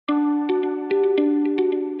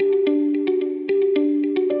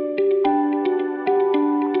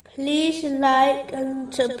like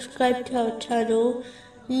and subscribe to our channel.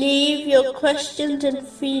 Leave your questions and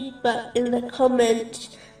feedback in the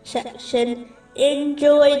comments section.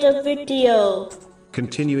 Enjoy the video.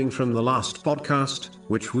 Continuing from the last podcast,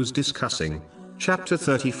 which was discussing chapter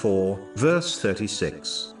 34, verse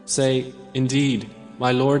 36. Say, indeed,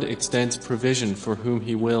 my Lord extends provision for whom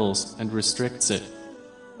He wills and restricts it,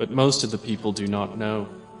 but most of the people do not know.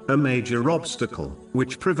 A major obstacle,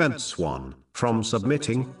 which prevents one from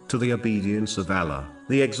submitting to the obedience of Allah,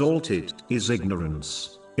 the Exalted, is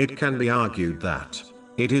ignorance. It can be argued that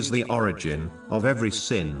it is the origin of every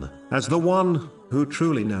sin, as the one who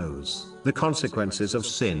truly knows the consequences of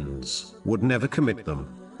sins would never commit them.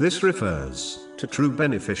 This refers to true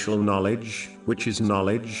beneficial knowledge, which is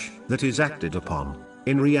knowledge that is acted upon.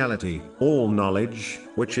 In reality, all knowledge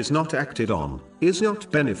which is not acted on is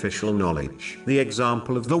not beneficial knowledge. The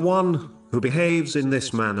example of the one who behaves in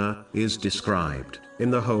this manner is described in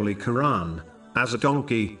the Holy Quran as a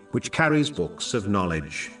donkey which carries books of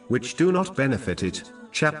knowledge which do not benefit it.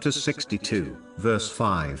 Chapter 62, verse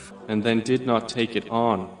 5. And then did not take it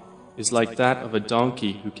on is like that of a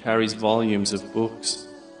donkey who carries volumes of books.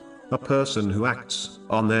 A person who acts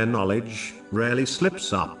on their knowledge rarely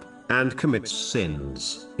slips up and commits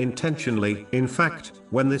sins intentionally. In fact,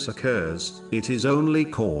 when this occurs, it is only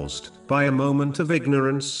caused by a moment of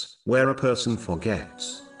ignorance, where a person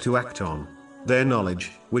forgets to act on their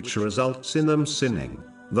knowledge, which results in them sinning.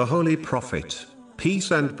 The Holy Prophet,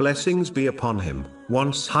 peace and blessings be upon him,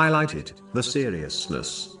 once highlighted the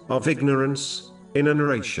seriousness of ignorance in a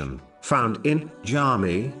narration found in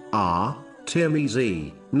Jami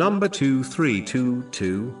Tirmizi, number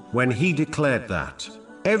 2322, when he declared that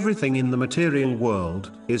everything in the material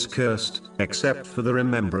world is cursed, except for the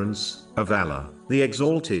remembrance of Allah, the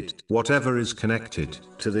Exalted. Whatever is connected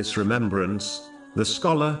to this remembrance, the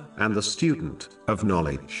scholar and the student of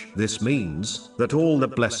knowledge. This means that all the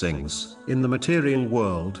blessings in the material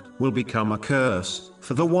world will become a curse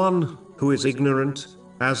for the one who is ignorant,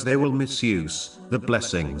 as they will misuse the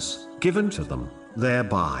blessings given to them,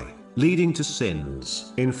 thereby leading to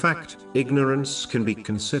sins. In fact, ignorance can be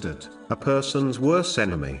considered a person's worst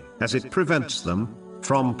enemy, as it prevents them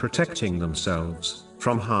from protecting themselves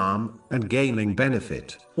from harm and gaining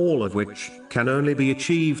benefit, all of which can only be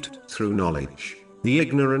achieved through knowledge. The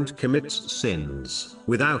ignorant commits sins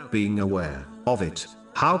without being aware of it.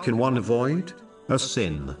 How can one avoid a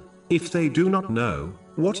sin if they do not know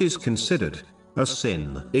what is considered a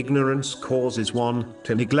sin? Ignorance causes one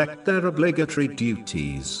to neglect their obligatory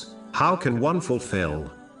duties. How can one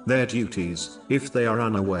fulfill their duties if they are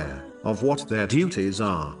unaware of what their duties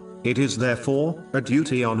are? It is therefore a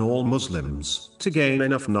duty on all Muslims to gain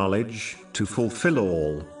enough knowledge to fulfill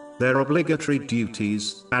all their obligatory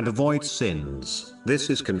duties and avoid sins.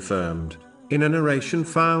 This is confirmed in a narration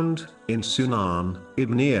found in Sunan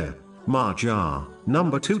Ibn Majah,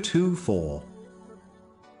 number 224.